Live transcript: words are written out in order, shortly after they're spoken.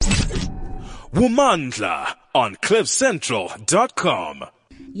Womandla on cliffcentral.com.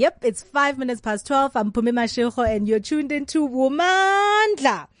 Yep, it's 12:05. I'm Pumima Shilho and you're tuned into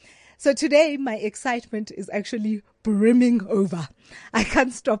Womandla. So today my excitement is actually brimming over. I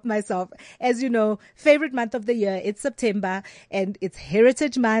can't stop myself. As you know, favorite month of the year, it's September and it's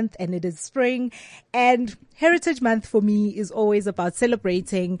Heritage Month and it is spring. And Heritage Month for me is always about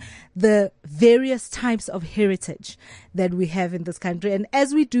celebrating the various types of heritage that we have in this country. And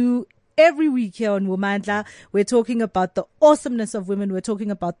as we do every week here on Womandla, we're talking about the awesomeness of women. We're talking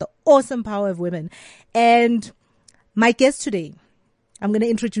about the awesome power of women. And my guest today, I'm going to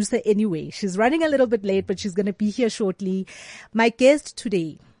introduce her anyway. She's running a little bit late, but she's going to be here shortly. My guest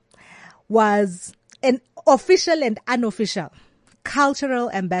today was an official and unofficial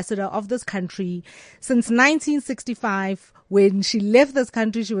cultural ambassador of this country since 1965. When she left this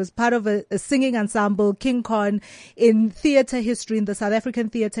country, she was part of a singing ensemble, King Khan. In theatre history, in the South African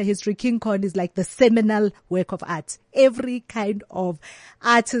theatre history, King Khan is like the seminal work of art. Every kind of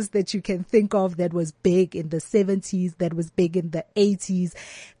artist that you can think of that was big in the 70s, that was big in the 80s,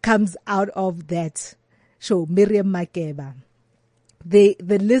 comes out of that show, Miriam Makeba. The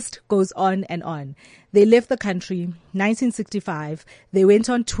list goes on and on. They left the country, 1965. They went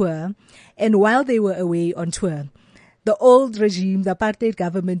on tour. And while they were away on tour, the old regime, the apartheid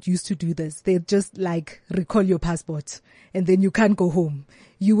government used to do this. They'd just like recall your passport and then you can't go home.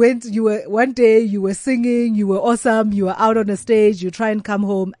 One day you were singing, you were awesome, you were out on a stage, you try and come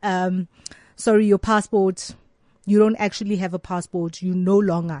home. Sorry, your passport, you don't actually have a passport. You no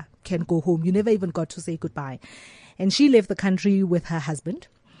longer can go home. You never even got to say goodbye. And she left the country with her husband.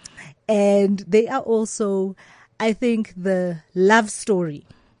 And they are also, I think, the love story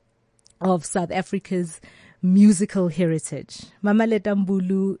of South Africa's musical heritage. Mamaleta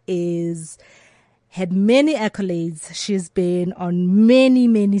Mbulu had many accolades. She's been on many,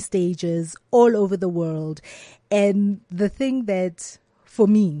 many stages all over the world. And the thing that, for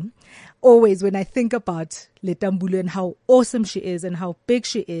me, always when I think about Leta Mbulu and how awesome she is and how big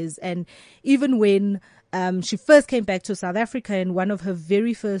she is, and even when she first came back to South Africa, and one of her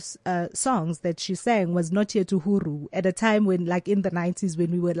very first songs that she sang was Not Yet Uhuru, at a time when, like in the 90s,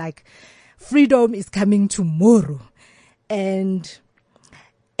 when we were like, freedom is coming tomorrow. And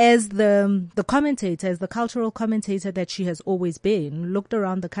as the commentator, as the cultural commentator that she has always been, looked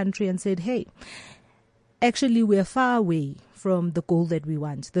around the country and said, hey, actually we're far away from the goal that we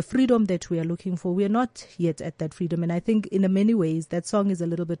want, the freedom that we are looking for. We are not yet at that freedom. And I think in many ways that song is a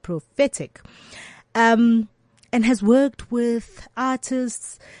little bit prophetic. And has worked with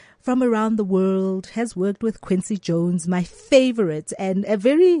artists from around the world, has worked with Quincy Jones, my favorite, and a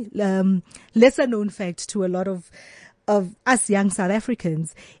very lesser known fact to a lot of us young South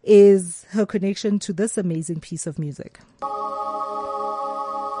Africans is her connection to this amazing piece of music.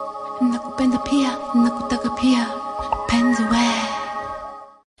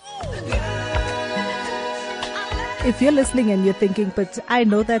 If you're listening and you're thinking, but I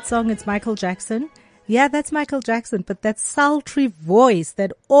know that song, it's Michael Jackson. Yeah, that's Michael Jackson, but that sultry voice,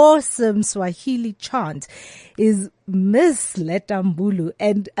 that awesome Swahili chant is Miss Leta Mbulu.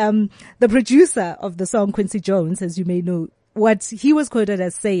 And the producer of the song, Quincy Jones, as you may know, what he was quoted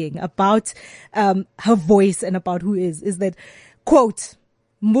as saying about her voice and about who is that, quote,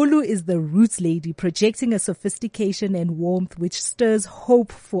 Mbulu is the roots lady, projecting a sophistication and warmth which stirs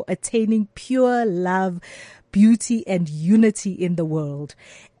hope for attaining pure love, beauty, and unity in the world.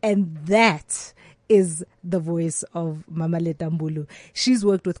 And that is the voice of Mamaleta Mbulu. She's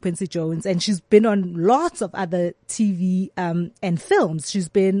worked with Quincy Jones and she's been on lots of other TV and films. She's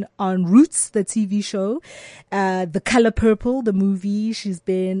been on Roots, the TV show, The Color Purple, the movie. She's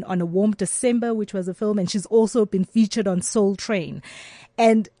been on A Warm December, which was a film, and she's also been featured on Soul Train.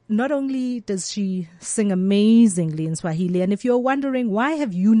 And not only does she sing amazingly in Swahili, and if you're wondering, why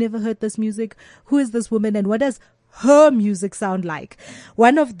have you never heard this music? Who is this woman and what does her music sound like?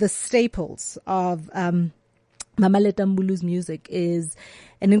 One of the staples of Mamaleta Mbulu's music is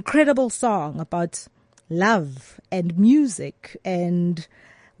an incredible song about love and music and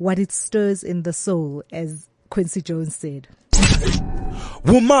what it stirs in the soul, as Quincy Jones said.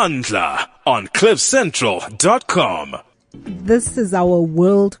 Womandla on cliffcentral.com. This is our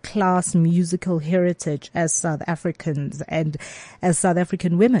world-class musical heritage as South Africans and as South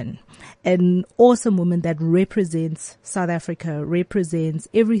African women. An awesome woman that represents South Africa, represents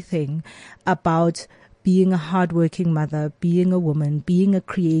everything about being a hardworking mother, being a woman, being a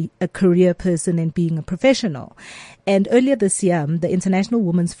career person, and being a professional. And earlier this year, the International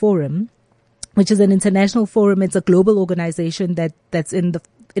Women's Forum, which is an international forum, it's a global organization that's in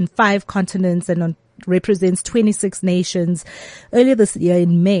 5 continents and on represents 26 nations. Earlier this year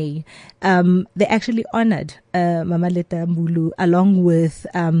in May, they actually honored Mamaleta Mbulu along with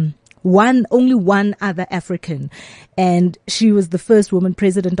only one other African, and she was the first woman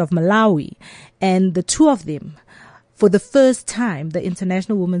president of Malawi. And the two of them, for the first time, the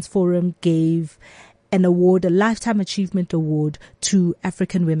International Women's Forum gave an award, a Lifetime Achievement Award, to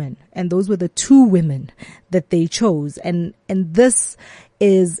African women. And those were the two women that they chose. And this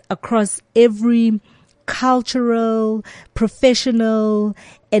is across every cultural, professional,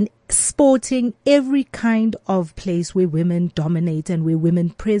 and sporting, every kind of place where women dominate and where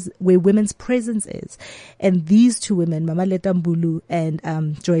women's presence is. And these two women, Mamaleta Mbulu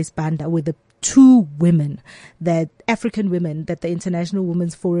and Joyce Banda, were the two women African women that the International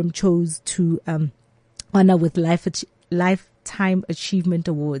Women's Forum chose to honor with Lifetime Achievement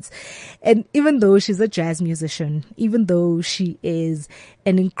Awards. And even though she's a jazz musician, even though she is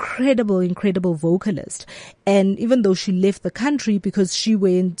an incredible vocalist, and even though she left the country because she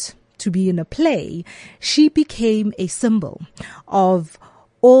went to be in a play, she became a symbol of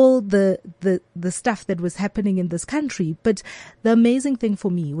all the stuff that was happening in this country. But the amazing thing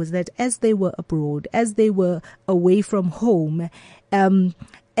for me was that as they were abroad, as they were away from home,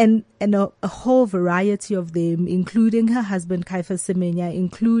 and a whole variety of them, including her husband Caiphus Semenya,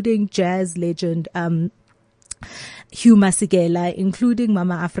 including jazz legend Hugh Masekela, including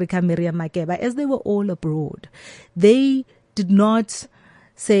Mama Africa Miriam Makeba, as they were all abroad, they did not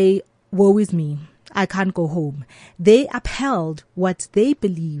say, woe is me, I can't go home. They upheld what they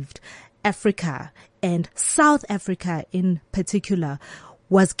believed Africa, and South Africa in particular,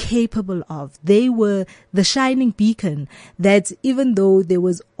 was capable of. They were the shining beacon that even though there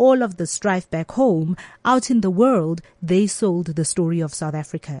was all of the strife back home, out in the world, they sold the story of South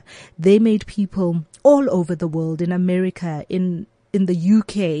Africa. They made people all over the world, in America, in the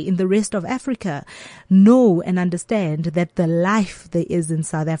UK, in the rest of Africa, know and understand that the life there is in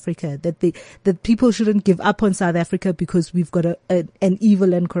South Africa, that people shouldn't give up on South Africa because we've got an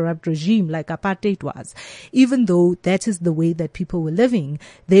evil and corrupt regime like apartheid was. Even though that is the way that people were living,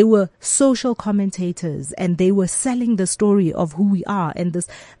 they were social commentators and they were selling the story of who we are and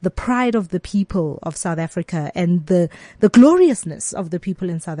the pride of the people of South Africa and the gloriousness of the people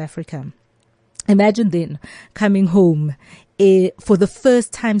in South Africa. Imagine then coming home for the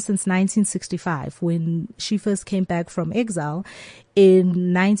first time since 1965, when she first came back from exile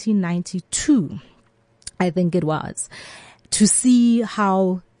in 1992, I think it was, to see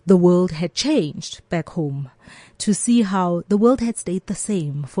how the world had changed back home, to see how the world had stayed the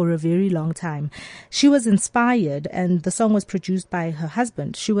same for a very long time. She was inspired, and the song was produced by her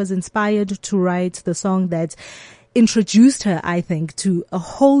husband. She was inspired to write the song that introduced her, I think, to a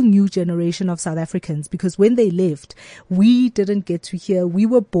whole new generation of South Africans, because when they left, we didn't get to hear.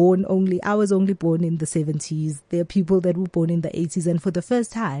 I was only born in the 70s. There are people that were born in the 80s. And for the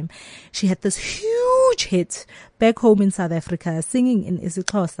first time, she had this huge hit back home in South Africa, singing in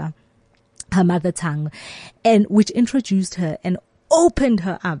isiXhosa, her mother tongue, and which introduced her and opened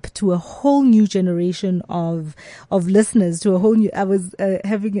her up to a whole new generation of listeners, to a whole new, I was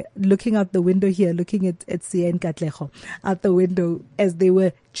looking out the window here, looking at Sia and Katlego out the window as they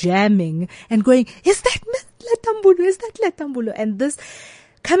were jamming and going, is that Letambulu? Is that Letambulu? And this,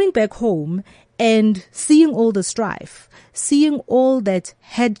 coming back home and seeing all the strife, seeing all that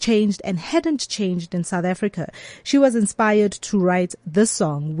had changed and hadn't changed in South Africa, she was inspired to write this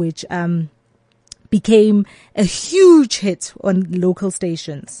song, which became a huge hit on local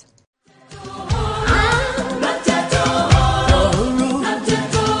stations.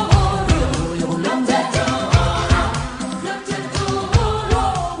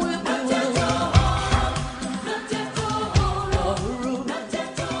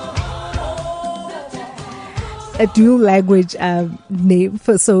 A dual language name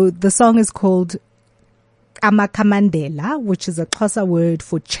so the song is called Amakamandela, which is a Xhosa word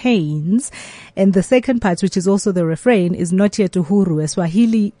for chains. And the second part, which is also the refrain, is not yet uhuru, a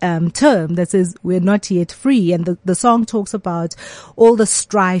Swahili term that says we're not yet free. And the song talks about all the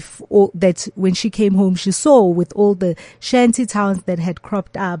strife that when she came home she saw, with all the shanty towns that had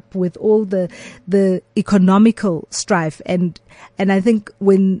cropped up, with all the economical strife. And I think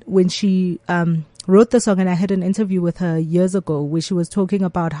when she wrote the song, and I had an interview with her years ago where she was talking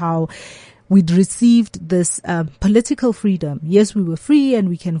about how we'd received this political freedom. Yes, we were free and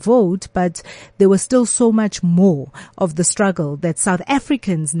we can vote, but there was still so much more of the struggle that South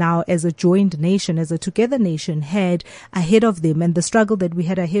Africans now, as a joined nation, as a together nation, had ahead of them. And the struggle that we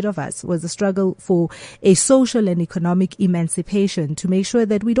had ahead of us was a struggle for a social and economic emancipation, to make sure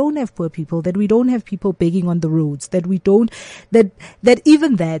that we don't have poor people, that we don't have people begging on the roads, that we don't, that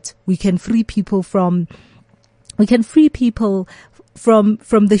even that we can free people from the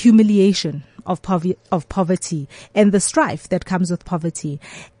humiliation of poverty and the strife that comes with poverty.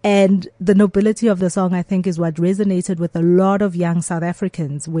 And the nobility of the song, I think, is what resonated with a lot of young South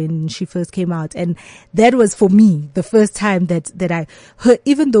Africans when she first came out. And that was, for me, the first time that I heard,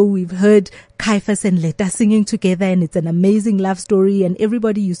 even though we've heard Caiphus and Letta singing together, and it's an amazing love story, and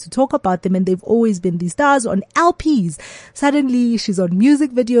everybody used to talk about them, and they've always been these stars on LPs. Suddenly, she's on music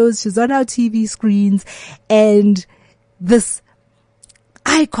videos, she's on our TV screens, and this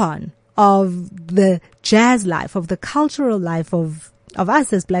icon of the jazz life, of the cultural life of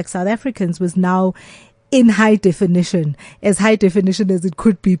us as Black South Africans, was now in high definition as it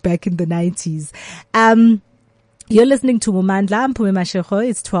could be back in the 90s. You're listening to Momandla. I'm Mpumi Mashego.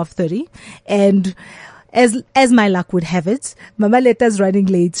 It's 12:30, and as my luck would have it, Mama Letta's running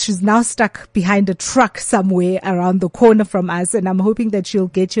late. She's now stuck behind a truck somewhere around the corner from us, and I'm hoping that she'll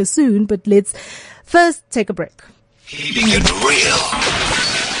get here soon. But let's first take a break. Keeping it real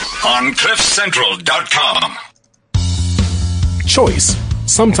on CliffCentral.com. Choice.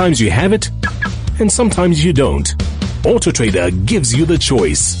 Sometimes you have it, and sometimes you don't. AutoTrader gives you the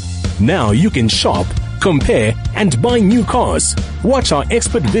choice. Now you can shop, compare, and buy new cars. Watch our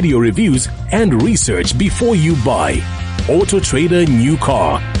expert video reviews and research before you buy. AutoTrader New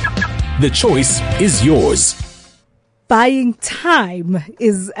Car. The choice is yours. Buying time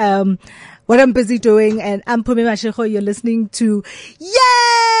is what I'm busy doing, and I'm Mpumi Mashego. You're listening to Yay!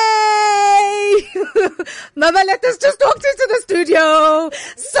 Mama Letta's just walked into the studio.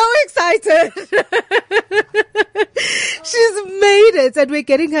 So excited. She's made it, and we're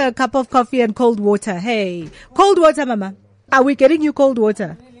getting her a cup of coffee and cold water. Hey, cold water, Mama. Are we getting you cold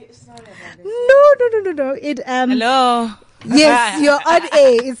water? No. Hello. Yes, you're on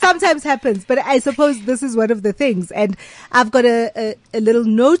air. It sometimes happens, but I suppose this is one of the things. And I've got a little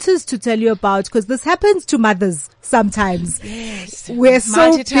notice to tell you about, because this happens to mothers sometimes. Yes. We're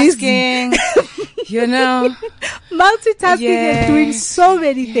so busy. You know. Multitasking and doing so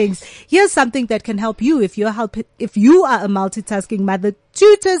many things. Here's something that can help you if you are a multitasking mother.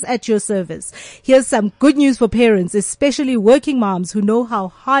 Tutors at your service. Here's some good news for parents, especially working moms who know how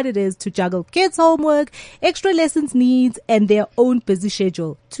hard it is to juggle kids' homework, extra lessons needs, and their own busy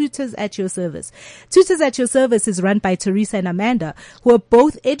schedule. Tutors at your service. Tutors at your service is run by Teresa and Amanda, who are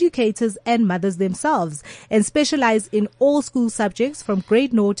both educators and mothers themselves, and specialize in all school subjects from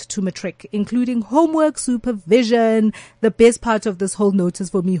grade 0 to matric, including homework supervision. The best part of this whole notice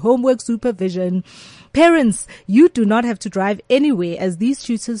for me, homework supervision. Parents, you do not have to drive anywhere, as these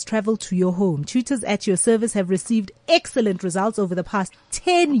tutors travel to your home. Tutors at your service have received excellent results over the past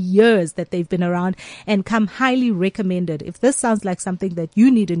 10 years that they've been around, and come highly recommended. If this sounds like something that you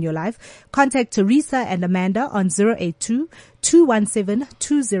need in your life, contact Teresa and Amanda on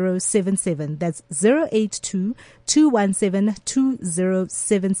 082-217-2077. That's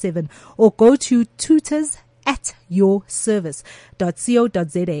 082-217-2077. Or go to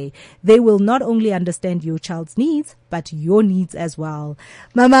tutorsatyourservice.co.za. They will not only understand your child's needs, but your needs as well.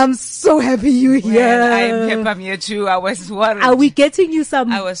 Mama, I'm so happy you're here. Well, I'm happy I'm here too. I was worried. Are we getting you some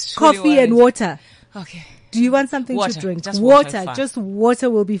coffee and water? Okay. Do you want something water. to drink? Just water. Just water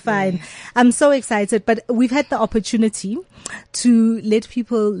will be fine. Yes. I'm so excited, but we've had the opportunity to let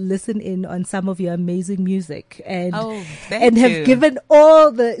people listen in on some of your amazing music, and have given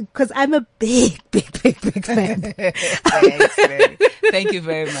all because I'm a big fan. Thanks, thank you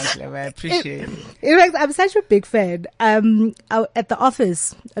very much, Leva. I appreciate it. In fact, I'm such a big fan. At the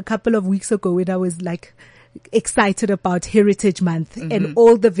office a couple of weeks ago, when I was like excited about Heritage Month and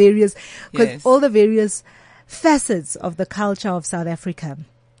all the various facets of the culture of South Africa.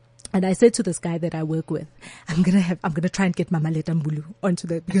 And I said to this guy that I work with, I'm gonna try and get Mama Letta Mbulu onto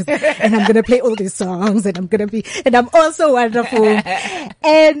the, and I'm gonna play all these songs, and I'm also wonderful.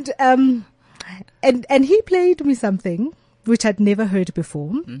 And he played me something which I'd never heard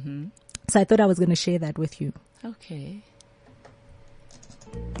before. Mm-hmm. So I thought I was gonna share that with you. Okay.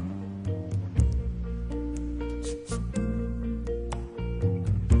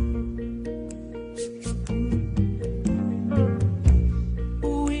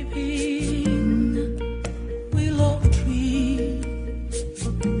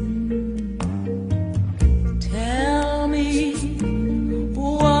 Tell me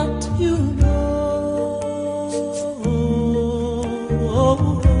what you know.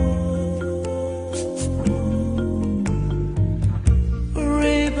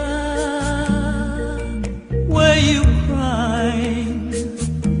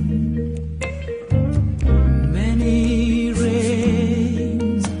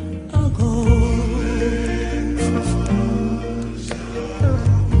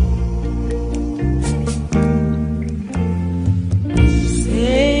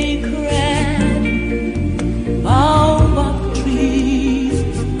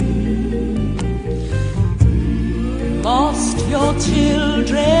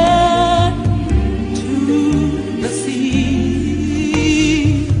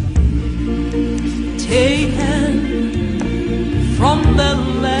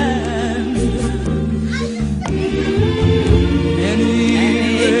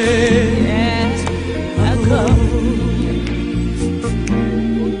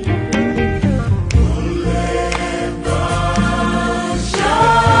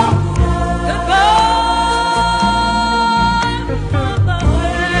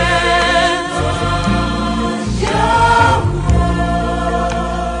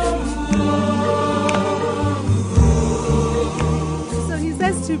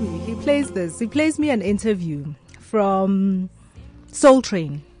 plays this. He plays me an interview from Soul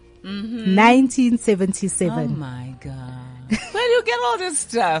Train, 1977. Oh my God. Where do you get all this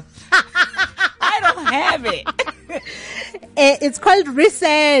stuff? I don't have it. It's called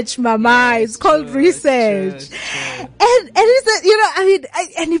research, Mama. It's called research. True. And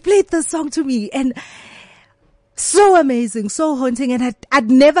it's, and he played the song to me, and so amazing, so haunting, and I'd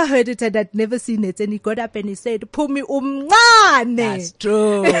never heard it and I'd never seen it. And he got up and he said, "Phumi umncane." That's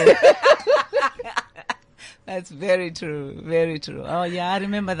true. That's very true. Very true. Oh yeah, I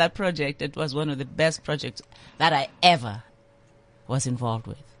remember that project. It was one of the best projects that I ever was involved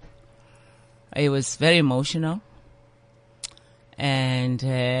with. It was very emotional, and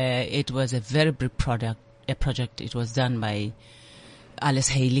it was a very big project. It was done by Alex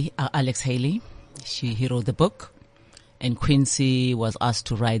Haley. He wrote the book, and Quincy was asked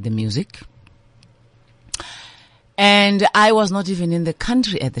to write the music. And I was not even in the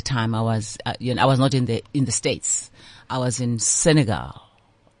country at the time. I was, I was not in the States. I was in Senegal,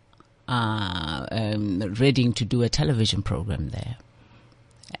 ready to do a television program there.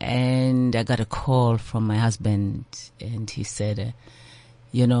 And I got a call from my husband, and he said,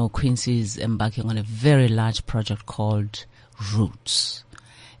 Quincy is embarking on a very large project called Roots.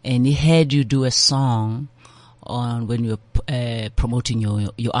 And he had you do a song on when you were promoting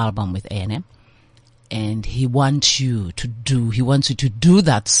your album with A&M. And he wants you to do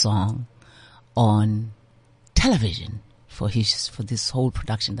that song on television for this whole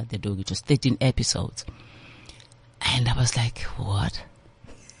production that they're doing. It was 13 episodes. And I was like, what?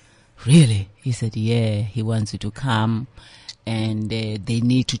 Really? He said, yeah, he wants you to come, and they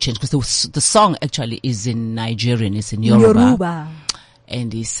need to change, because the song actually is in Nigerian, it's in Yoruba.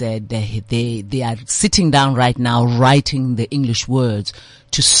 And he said they are sitting down right now writing the English words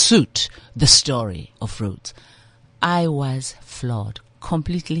to suit the story of Roots. I was floored,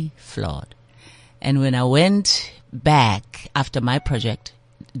 completely floored. And when I went back after my project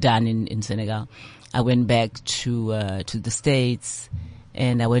done in Senegal, I went back to the States,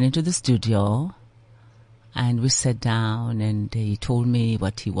 and I went into the studio, and we sat down, and he told me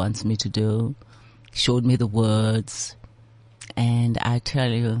what he wants me to do, showed me the words. And I tell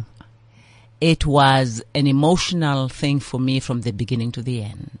you, it was an emotional thing for me from the beginning to the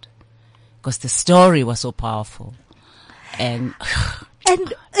end, because the story was so powerful. And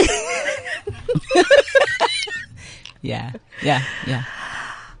yeah.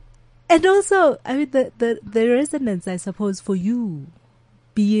 And also, I mean, the resonance, I suppose, for you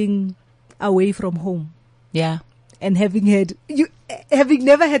being away from home. Yeah. And having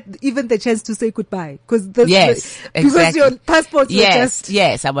never had even the chance to say goodbye, because exactly. Because your passports were just.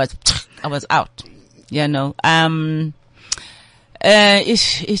 Yes, I was out. It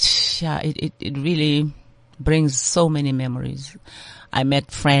really brings so many memories. I met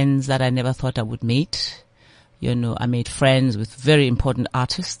friends that I never thought I would meet. I made friends with very important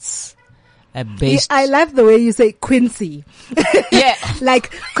artists. I love the way you say Quincy. Yeah.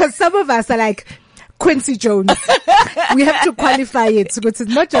 Cause some of us are like, Quincy Jones. We have to qualify it, but it's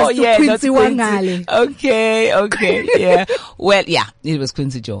not just Quincy Wangale. Okay, yeah. Well, yeah, it was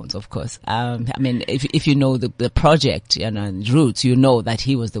Quincy Jones, of course. I mean, if you know the project, Roots, you know that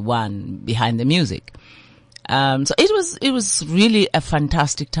he was the one behind the music. So it was really a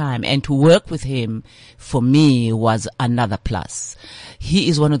fantastic time, and to work with him for me was another plus. He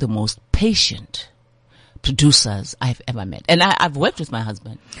is one of the most patient producers I've ever met. And I've worked with my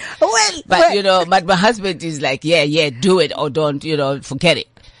husband. But my husband is like, yeah, do it or don't, forget it.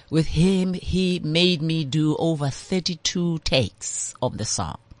 With him, he made me do over 32 takes of the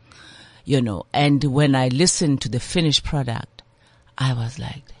song, and when I listened to the finished product, I was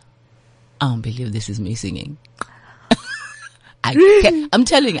like, I don't believe this is me singing. I'm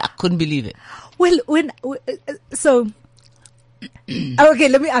telling you, I couldn't believe it. Well, okay,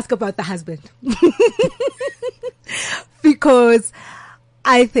 let me ask about the husband. Because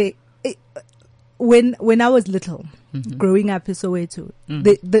I think when I was little, growing up in Soweto,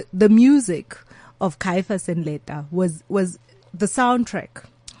 the music of Caiphus and Letta was the soundtrack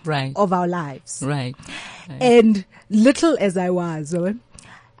of our lives. Right. And little as I was,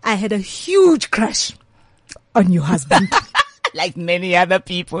 I had a huge crush on your husband. Like many other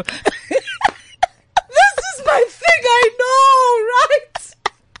people. This is my thing, I know, right?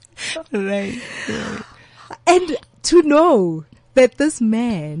 Right. And to know that this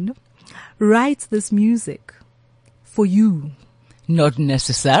man writes this music for you. Not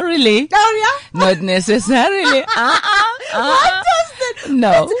necessarily. Oh, yeah? Not necessarily. What does that?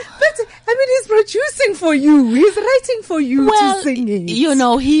 No. But I mean, he's producing for you. He's writing for you to sing it.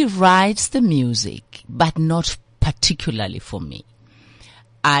 He writes the music, but not particularly for me.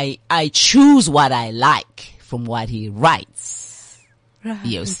 I choose what I like from what he writes. Right.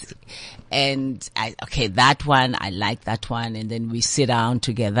 You see. And that one, I like that one. And then we sit down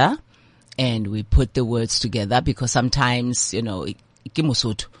together and we put the words together because sometimes, you know,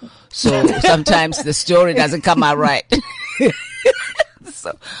 so sometimes the story doesn't come out right.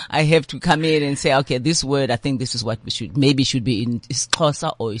 So I have to come in and say, okay, this word, I think this is what should be in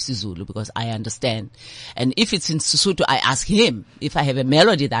Xhosa or isiZulu because I understand. And if it's in Sesotho, I ask him if I have a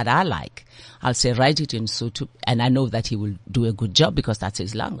melody that I like. I'll say, write it in Sesotho. And I know that he will do a good job because that's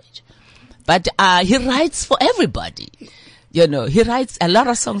his language. But, he writes for everybody. You know, he writes a lot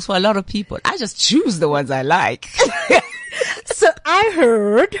of songs for a lot of people. I just choose the ones I like. So I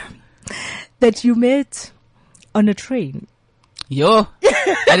heard that you met on a train. Yo,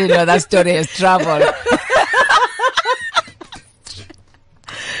 I didn't know that story has traveled.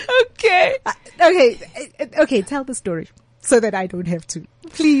 Okay, tell the story so that I don't have to.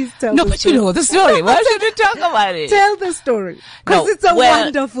 Please tell No, the but story. you know the story. Why should we talk about it? Tell the story. Because No, it's a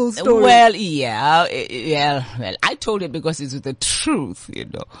wonderful story. Well, I told it because it's the truth, you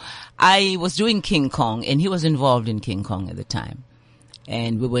know. I was doing King Kong and he was involved in King Kong at the time.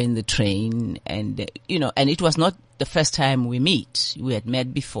 And we were in the train and, you know, and it was not the first time we meet. We had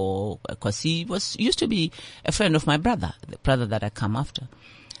met before because he used to be a friend of my brother, the brother that I come after.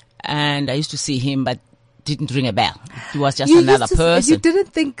 And I used to see him, but didn't ring a bell. He was just another person. You didn't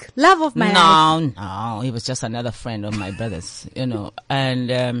think love of my life. No, he was just another friend of my brother's, you know.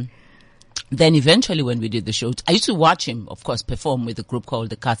 And, then eventually when we did the show, I used to watch him, of course, perform with a group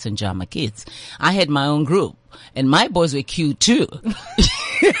called the Cats and Jama Kids. I had my own group and my boys were cute too.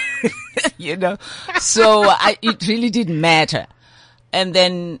 You know, so it really didn't matter. And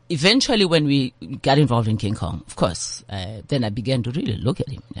then eventually when we got involved in King Kong, of course, then I began to really look at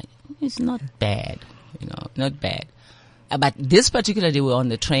him. Like, it's not bad, you know, not bad. But this particular day we were on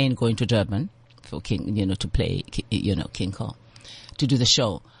the train going to Durban for King, you know, to play, you know, King Kong, to do the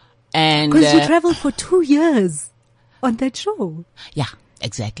show. And because you traveled for 2 years on that show. Yeah,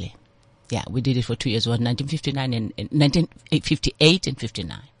 exactly. Yeah, we did it for 2 years. It was 1959 and 1958 and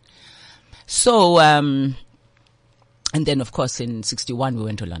 59. So, and then of course in 61 we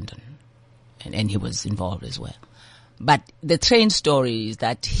went to London and he was involved as well. But the train story is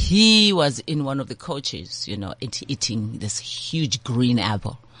that he was in one of the coaches, you know, eating this huge green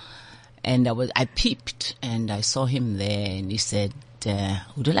apple. And I peeped and I saw him there and he said,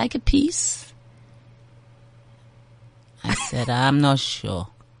 would you like a piece? I said, I'm not sure.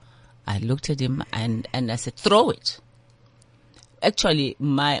 I looked at him and I said, throw it. Actually,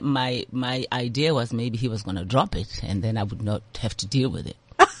 my idea was maybe he was going to drop it and then I would not have to deal with it.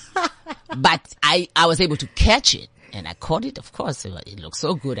 But I was able to catch it and I caught it. Of course, it looked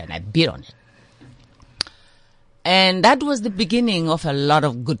so good and I bit on it. And that was the beginning of a lot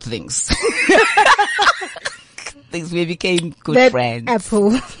of good things. Things we became good friends.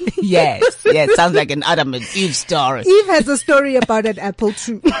 Apple. Yes. Sounds like an Adam and Eve story. Eve has a story about an apple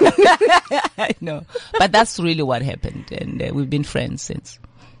too. I know. But that's really what happened. And we've been friends since.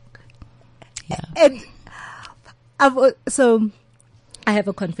 Yeah. And so I have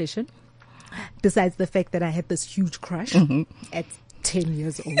a confession. Besides the fact that I had this huge crush at 10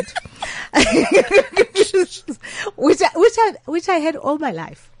 years old, which I had all my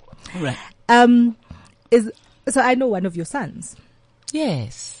life. Right. So I know one of your sons.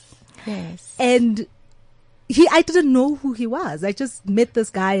 Yes. And I didn't know who he was. I just met this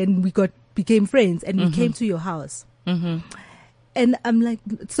guy and we became friends and we came to your house. Mm-hmm. And I'm like,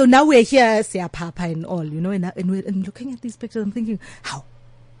 so now we're here, Sia Papa and all, you know, and looking at these pictures, I'm thinking,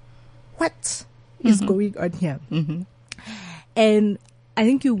 what is going on here? Mm-hmm. And I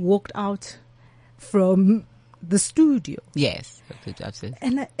think you walked out from the studio. Yes.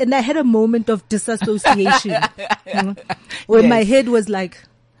 And I had a moment of disassociation, you know, where my head was like,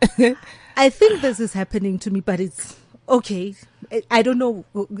 I think this is happening to me, but it's okay. I don't know.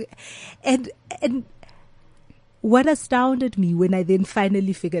 And what astounded me when I then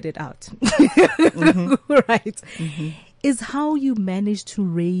finally figured it out, right, is how you managed to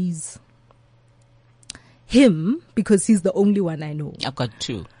raise him, because he's the only one I know. I've got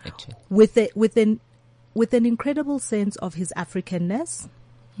two, actually. With an incredible sense of his Africanness,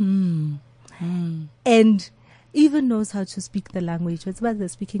 and even knows how to speak the language. It's about the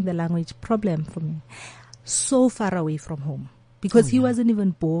speaking the language problem for me. So far away from home, because he wasn't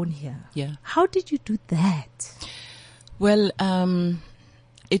even born here. Yeah. How did you do that? Well,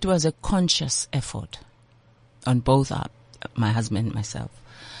 it was a conscious effort on both my husband and myself.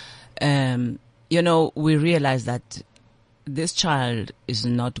 You know, we realized that this child is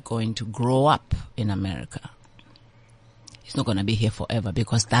not going to grow up in America. he's not going to be here forever,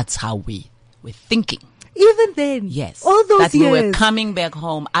 because that's how we're thinking. Even then, Yes. all those that years. we were coming back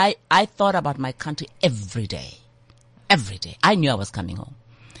home. I thought about my country every day. Every day. I knew I was coming home.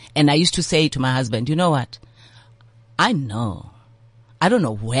 And I used to say to my husband, you know what? I know. I don't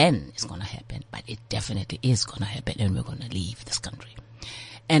know when it's going to happen, but it definitely is going to happen, and we're going to leave this country.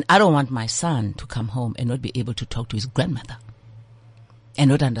 And I don't want my son to come home and not be able to talk to his grandmother and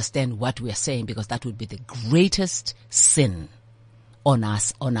not understand what we are saying, because that would be the greatest sin on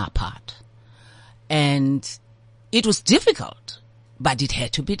us, on our part. And it was difficult, but it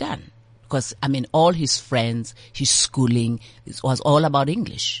had to be done. Because, I mean, all his friends, his schooling, it was all about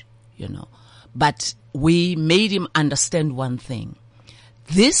English, you know. But we made him understand one thing.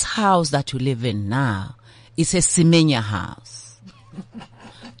 This house that you live in now is a Semenya house.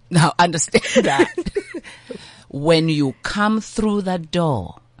 Now, understand that. When you come through that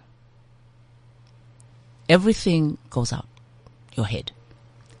door, everything goes out your head.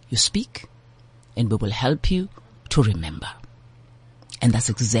 You speak, and we will help you to remember. And that's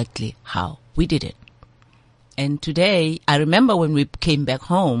exactly how we did it. And today, I remember when we came back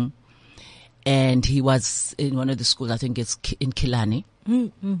home, and he was in one of the schools, I think it's in Killarney.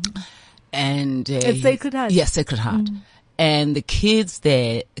 Mm-hmm. And At Sacred Heart. Yes, Sacred Heart. And the kids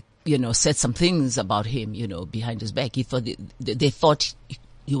there, you know, said some things about him, you know, behind his back. He thought they thought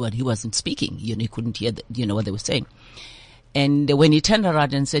he wasn't speaking. You know, he couldn't hear what they were saying. And when he turned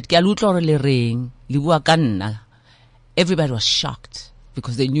around and said, everybody was shocked,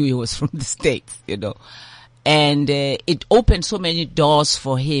 because they knew he was from the States, you know. And it opened so many doors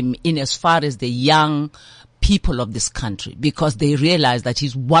for him in as far as the young people of this country, because they realized that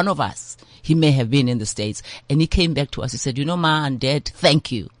he's one of us. He may have been in the States. And he came back to us. He said, you know, Ma and Dad,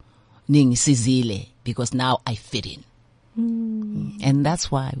 thank you, Ning Sizile, because now I fit in. And that's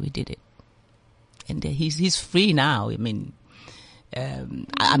why we did it. And he's free now. I mean,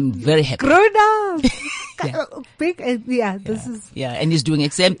 I'm very happy. Grown up. Yeah. Big, this is. Yeah, and he's doing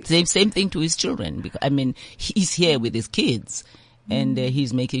same thing to his children. Because, I mean, he's here with his kids, and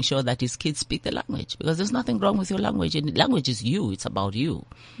he's making sure that his kids speak the language, because there's nothing wrong with your language. And language is you. It's about you.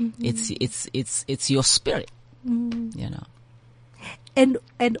 It's your spirit. You know. And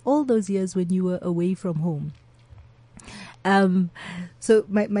all those years when you were away from home. So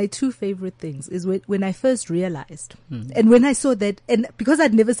my two favorite things is when I first realized, and when I saw that, and because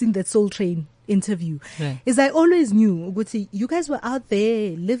I'd never seen that Soul Train interview, is I always knew, you guys were out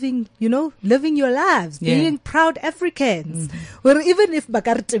there living your lives, being proud Africans. Well, even if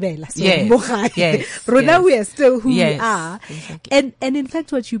Bakartebela, we are still who we are. Exactly. And in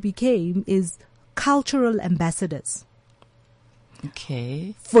fact, what you became is cultural ambassadors.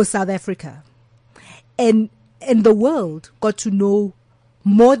 Okay. For South Africa. And the world got to know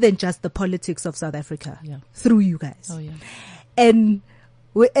more than just the politics of South Africa through you guys. Oh, yeah. And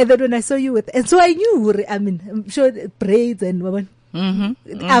then when I saw you and so I knew, I mean, I'm sure braids and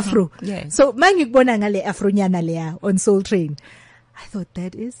Afro. Yes. So, Afro on Soul Train. I thought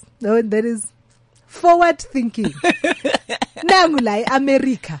that is forward thinking. Nangulai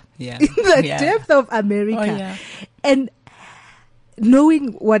America. Yeah. In the depth of America. Oh, yeah. And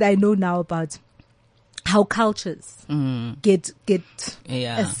knowing what I know now about how cultures get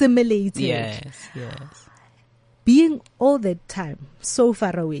assimilated. Yes. Being all that time so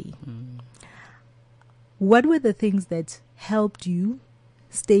far away, what were the things that helped you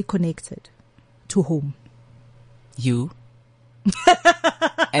stay connected to home? You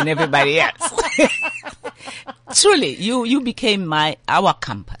and everybody else. Truly, you became our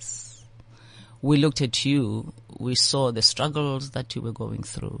compass. We looked at you. We saw the struggles that you were going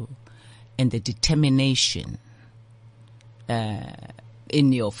through, and the determination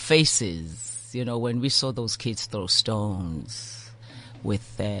in your faces. You know, when we saw those kids throw stones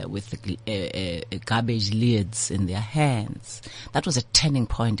with garbage lids in their hands, that was a turning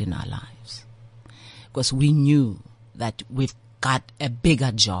point in our lives, because we knew that we've got a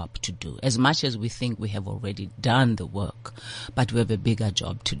bigger job to do. As much as we think we have already done the work, but we have a bigger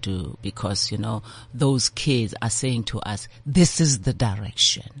job to do, because, you know, those kids are saying to us, this is the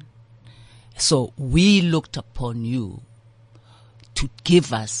direction. So we looked upon you to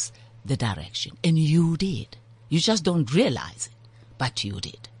give us the direction, and you did. You just don't realize it, but you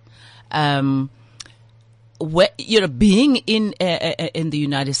did. Being in the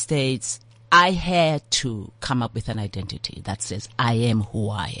United States, I had to come up with an identity that says I am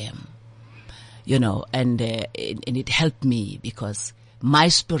who I am. You know, and it helped me, because my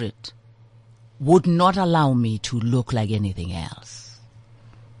spirit would not allow me to look like anything else.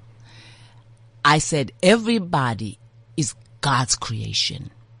 I said everybody is God's creation.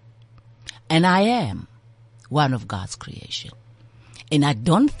 And I am one of God's creation. And I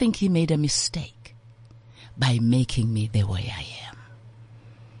don't think he made a mistake by making me the way I am.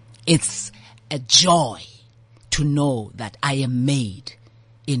 It's a joy to know that I am made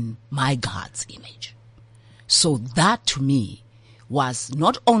in my God's image. So that to me was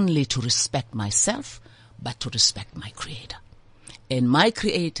not only to respect myself, but to respect my Creator. And my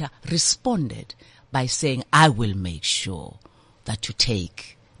Creator responded by saying, I will make sure that you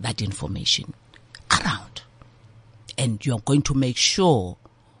take that information around. And you're going to make sure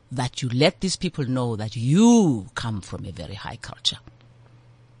that you let these people know that you come from a very high culture.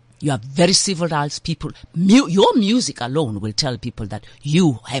 You are very civilized people. Your music alone will tell people that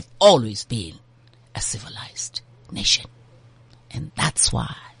you have always been a civilized nation. And that's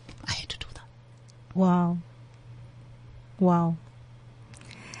why I had to do that. Wow. Wow.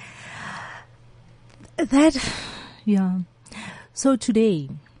 That, yeah. So today,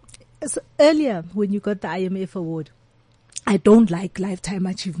 earlier when you got the IMF award, I don't like Lifetime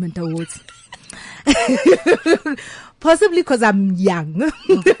Achievement Awards. Possibly because I'm young.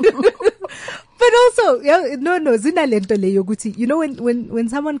 But also, you know, when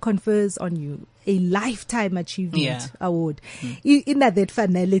someone confers on you a Lifetime Achievement Award, in that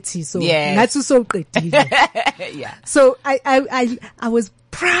finality, so that's so great. Yeah. So I was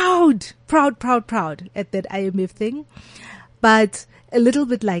proud at that IMF thing, but a little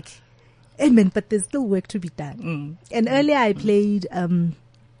bit like, amen, but there's still work to be done. And earlier I played Amaka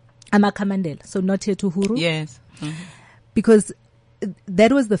Mandela, so Not Here to Huru. Yes. Because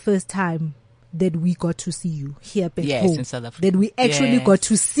that was the first time that we got to see you here back home. In South Africa. That we actually got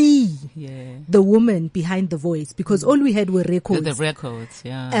to see the woman behind the voice, because all we had were records. The records,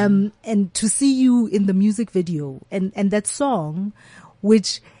 yeah. And to see you in the music video and that song,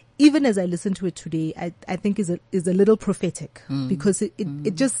 which even as I listen to it today, I think is a little prophetic, because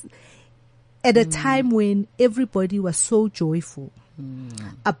it just, at a time when everybody was so joyful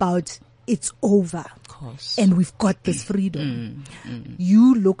about it's over, of course, and we've got this freedom.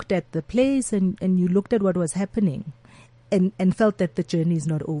 You looked at the place and you looked at what was happening and felt that the journey is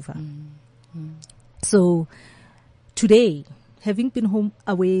not over. So today, having been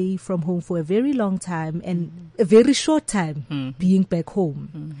away from home for a very long time and a very short time being back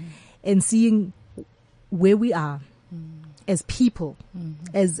home and seeing where we are as people,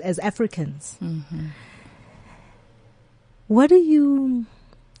 as Africans, what do you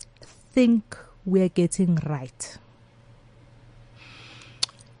think we're getting right?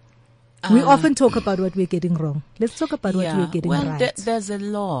 We often talk about what we're getting wrong. Let's talk about what we're getting right. There's a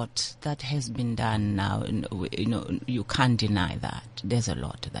lot that has been done now. You know, you can't deny that. There's a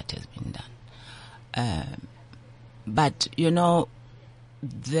lot that has been done. But, you know,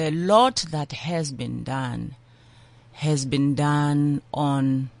 the lot that has been done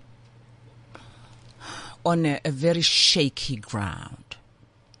on a very shaky ground.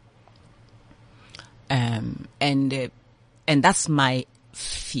 And that's my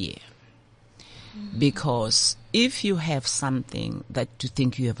fear. Because if you have something that you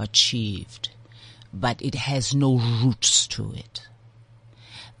think you have achieved, but it has no roots to it,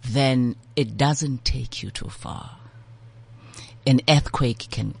 then it doesn't take you too far. An earthquake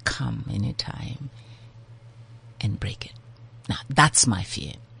can come anytime and break it. Now, that's my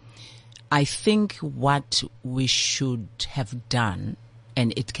fear. I think what we should have done,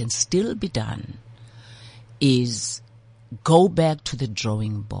 and it can still be done, is go back to the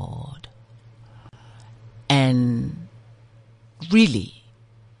drawing board and really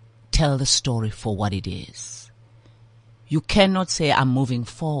tell the story for what it is. You cannot say, I'm moving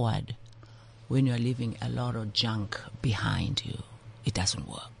forward, when you're leaving a lot of junk behind you. It doesn't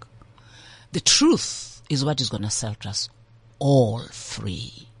work. The truth is what is going to set us all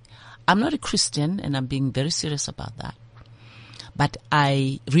free. I'm not a Christian, and I'm being very serious about that. But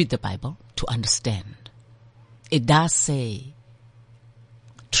I read the Bible to understand. It does say,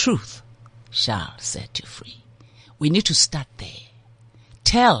 truth shall set you free. We need to start there.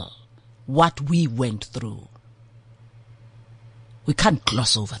 Tell what we went through. We can't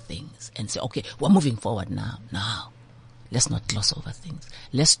gloss over things and say, okay, we're moving forward now. No, let's not gloss over things.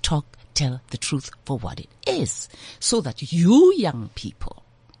 Let's tell the truth for what it is, so that you young people,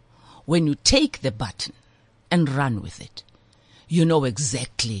 when you take the baton and run with it, you know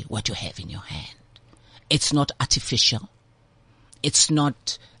exactly what you have in your hand. It's not artificial. It's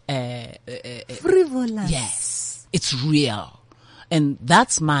not frivolous. Yes, it's real. And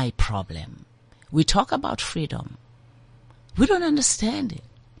that's my problem. We talk about freedom. We don't understand it.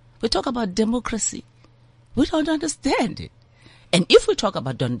 We talk about democracy. We don't understand it. And if we talk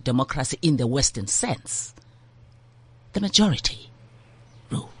about democracy in the Western sense, the majority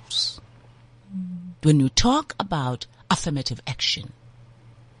rules. when you talk about affirmative action,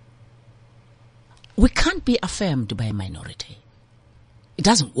 we can't be affirmed by a minority. It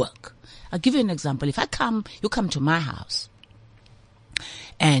doesn't work. I'll give you an example. If you come to my house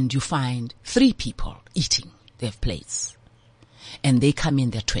and you find 3 people eating, they have plates, and they come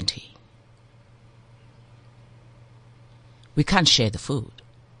in, they're 20. We can't share the food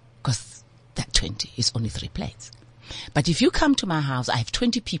because that 20 is only 3 plates. But if you come to my house, I have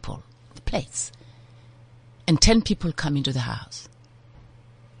 20 people, the plates, and 10 people come into the house,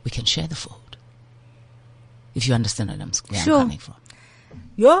 we can share the food. If you understand where I'm coming from.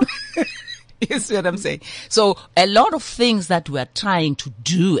 Yeah. You see what I'm saying? So a lot of things that we're trying to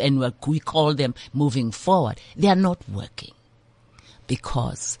do and we call them moving forward, they are not working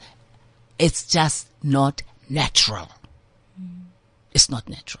because it's just not natural. It's not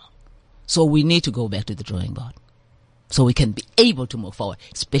natural. So we need to go back to the drawing board so we can be able to move forward,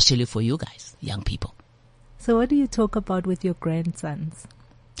 especially for you guys, young people. So what do you talk about with your grandsons?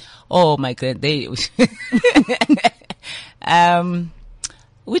 Oh, my God,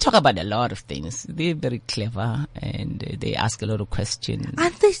 we talk about a lot of things. They're very clever and they ask a lot of questions.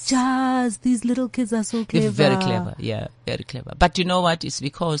 Aren't they just? These little kids are so clever. They're very clever. Yeah, very clever. But you know what? It's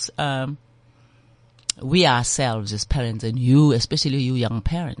because, we ourselves as parents and you, especially you young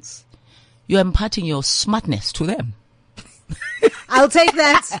parents, you're imparting your smartness to them. I'll take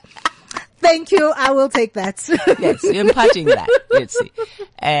that. Thank you. I will take that. Yes, you're imparting that. Let's see.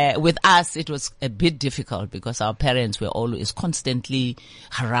 With us, it was a bit difficult because our parents were always constantly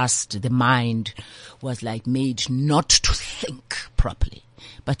harassed. The mind was like made not to think properly.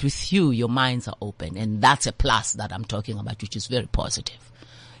 But with you, your minds are open. And that's a plus that I'm talking about, which is very positive,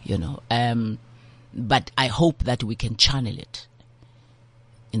 you know. But I hope that we can channel it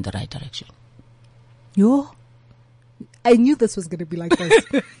in the right direction. I knew this was going to be like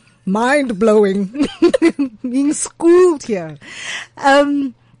this. Mind blowing. Being schooled here.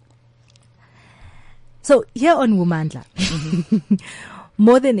 So here on Womandla,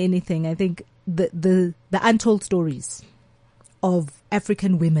 more than anything, I think the untold stories of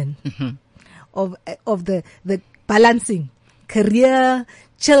African women, of the balancing career,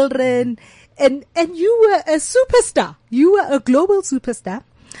 children, and you were a superstar. You were a global superstar.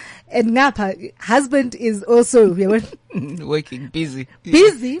 And Ngapha, husband is also working, busy.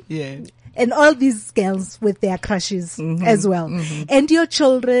 Yeah. And all these girls with their crushes as well. And your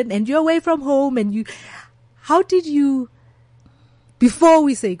children, and you're away from home, and how did you, before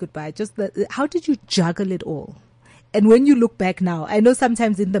we say goodbye, how did you juggle it all? And when you look back now, I know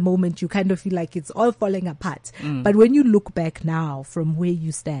sometimes in the moment you kind of feel like it's all falling apart. But when you look back now from where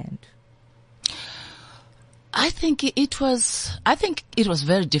you stand, I think it was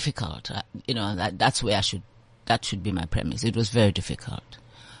very difficult. That's where that should be my premise. It was very difficult.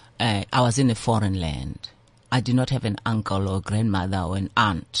 I was in a foreign land. I did not have an uncle or grandmother or an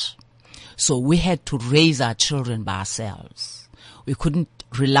aunt. So we had to raise our children by ourselves. We couldn't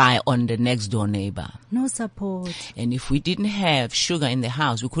rely on the next door neighbor. No support. And if we didn't have sugar in the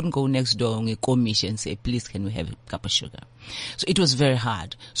house, we couldn't go next door and say, please, can we have a cup of sugar? So it was very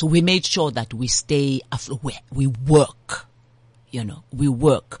hard. So we made sure that we stay afloat. We work, we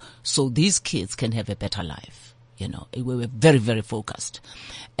work so these kids can have a better life. We were very, very focused.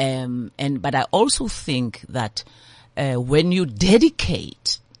 But I also think that, when you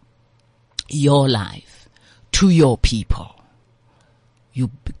dedicate your life to your people, you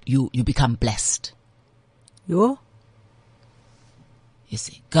become blessed. You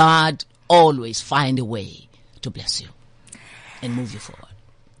see, God always find a way to bless you and move you forward.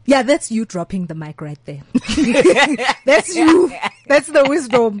 Yeah, that's you dropping the mic right there. That's you. That's the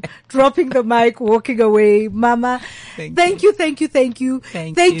wisdom. Dropping the mic, walking away. Mama, thank you. Thank you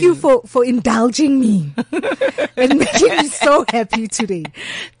for indulging me and making me so happy today.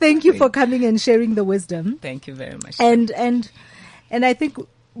 Thank you for coming and sharing the wisdom. Thank you very much. And I think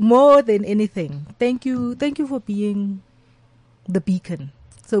more than anything, thank you for being the beacon.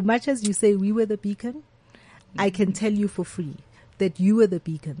 So much as you say we were the beacon, I can tell you for free that you were the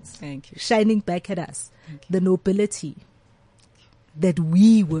beacons. Thank you. Shining back at us the nobility that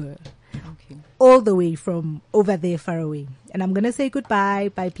we were. All the way from over there far away. And I'm going to say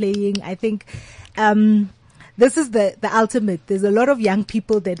goodbye by playing, I think, this is the ultimate. There's a lot of young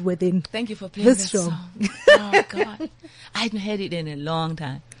people that were in Thank you for playing this that show. Song. Oh, God. I hadn't heard it in a long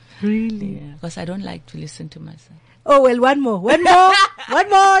time. Really? Yeah, because I don't like to listen to myself. Oh, well, one more.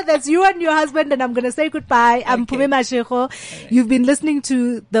 That's you and your husband, and I'm going to say goodbye. I'm Pume Mashego. Right. You've been listening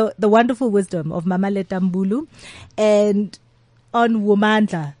to the wonderful wisdom of Mama Letta Mbulu, and on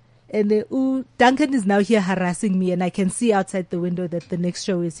Womandla. And Duncan is now here harassing me, and I can see outside the window that the next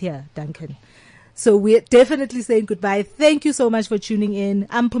show is here, Duncan. So we're definitely saying goodbye. Thank you so much for tuning in.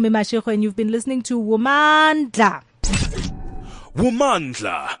 I'm Pumi Mashego and you've been listening to Womandla.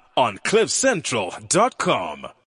 Womandla on CliffCentral.com.